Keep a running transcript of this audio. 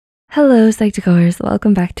Hello, Psych2Goers,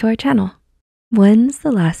 welcome back to our channel. When's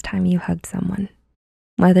the last time you hugged someone?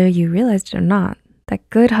 Whether you realized it or not, that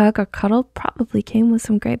good hug or cuddle probably came with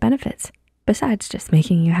some great benefits, besides just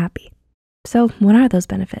making you happy. So what are those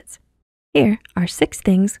benefits? Here are 6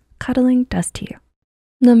 things cuddling does to you.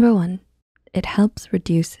 Number 1, it helps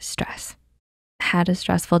reduce stress. Had a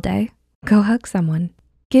stressful day? Go hug someone.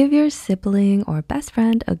 Give your sibling or best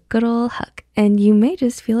friend a good ol' hug, and you may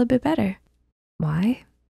just feel a bit better. Why?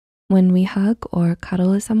 When we hug or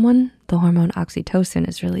cuddle with someone, the hormone oxytocin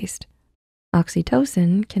is released.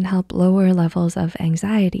 Oxytocin can help lower levels of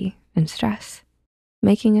anxiety and stress,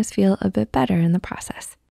 making us feel a bit better in the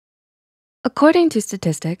process. According to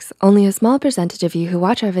statistics, only a small percentage of you who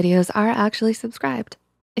watch our videos are actually subscribed.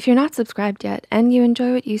 If you're not subscribed yet and you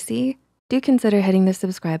enjoy what you see, do consider hitting the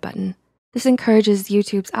subscribe button. This encourages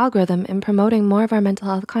YouTube's algorithm in promoting more of our mental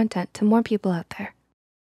health content to more people out there.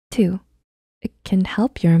 2, it can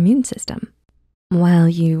help your immune system. While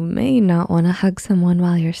you may not wanna hug someone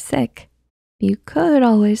while you're sick, you could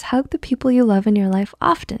always hug the people you love in your life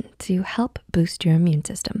often to help boost your immune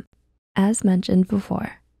system. As mentioned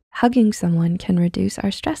before, hugging someone can reduce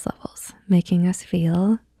our stress levels, making us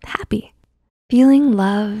feel happy. Feeling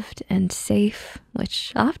loved and safe,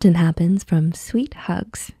 which often happens from sweet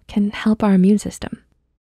hugs, can help our immune system.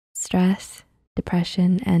 Stress,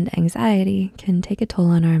 depression, and anxiety can take a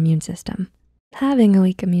toll on our immune system. Having a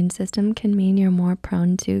weak immune system can mean you're more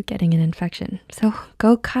prone to getting an infection, so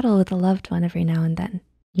go cuddle with a loved one every now and then.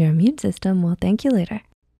 Your immune system will thank you later.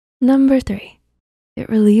 Number 3, it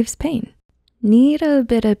relieves pain. Need a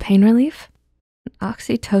bit of pain relief?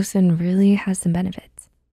 Oxytocin really has some benefits.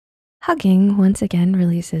 Hugging once again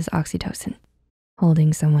releases oxytocin.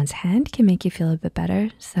 Holding someone's hand can make you feel a bit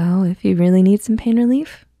better, so if you really need some pain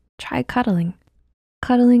relief, try cuddling.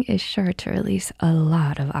 Cuddling is sure to release a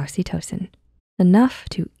lot of oxytocin, enough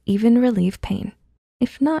to even relieve pain,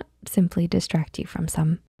 if not simply distract you from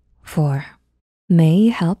some. 4, may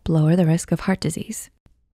help lower the risk of heart disease.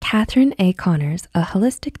 Catherine A. Connors, a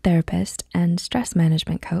holistic therapist and stress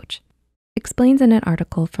management coach, explains in an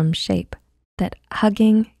article from Shape that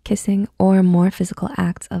hugging, kissing, or more physical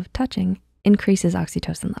acts of touching increases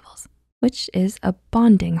oxytocin levels, which is a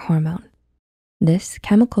bonding hormone. This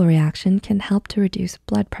chemical reaction can help to reduce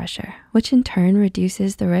blood pressure, which in turn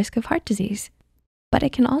reduces the risk of heart disease. But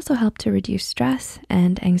it can also help to reduce stress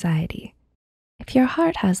and anxiety. If your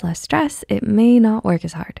heart has less stress, it may not work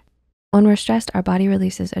as hard. When we're stressed, our body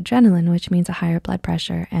releases adrenaline, which means a higher blood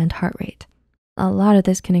pressure and heart rate. A lot of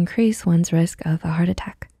this can increase one's risk of a heart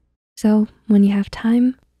attack. So when you have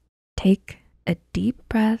time, take a deep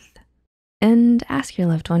breath and ask your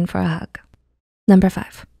loved one for a hug. Number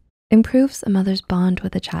 5, improves a mother's bond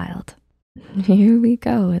with a child. Here we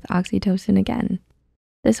go with oxytocin again.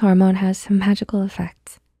 This hormone has some magical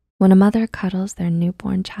effects. When a mother cuddles their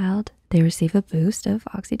newborn child, they receive a boost of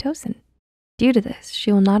oxytocin. Due to this,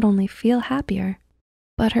 she will not only feel happier,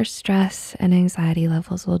 but her stress and anxiety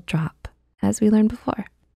levels will drop, as we learned before.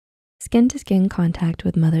 Skin-to-skin contact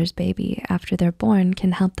with mother's baby after they're born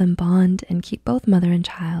can help them bond and keep both mother and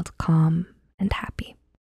child calm and happy.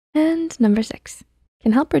 And number 6,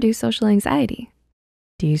 can help reduce social anxiety.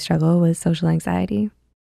 Do you struggle with social anxiety?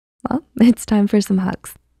 Well, it's time for some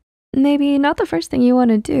hugs. Maybe not the first thing you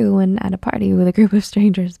wanna do when at a party with a group of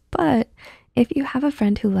strangers, but if you have a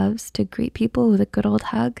friend who loves to greet people with a good old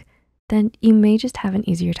hug, then you may just have an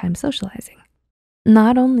easier time socializing.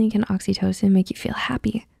 Not only can oxytocin make you feel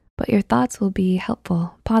happy, but your thoughts will be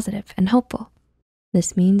helpful, positive, and hopeful.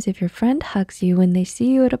 This means if your friend hugs you when they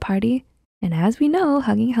see you at a party, and as we know,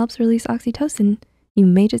 hugging helps release oxytocin, you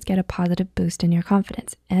may just get a positive boost in your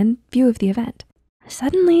confidence and view of the event.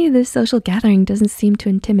 Suddenly, this social gathering doesn't seem to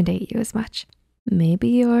intimidate you as much. Maybe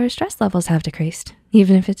your stress levels have decreased,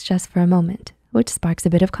 even if it's just for a moment, which sparks a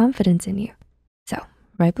bit of confidence in you. So,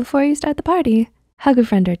 right before you start the party, hug a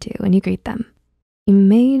friend or two when you greet them. You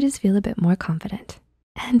may just feel a bit more confident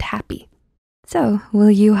and happy. So,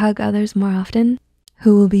 will you hug others more often?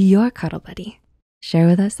 Who will be your cuddle buddy? Share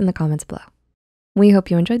with us in the comments below. We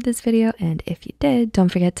hope you enjoyed this video, and if you did, don't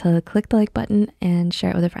forget to click the like button and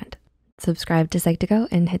share it with a friend. Subscribe to Psych2Go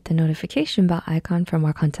and hit the notification bell icon for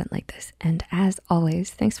more content like this. And as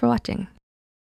always, thanks for watching.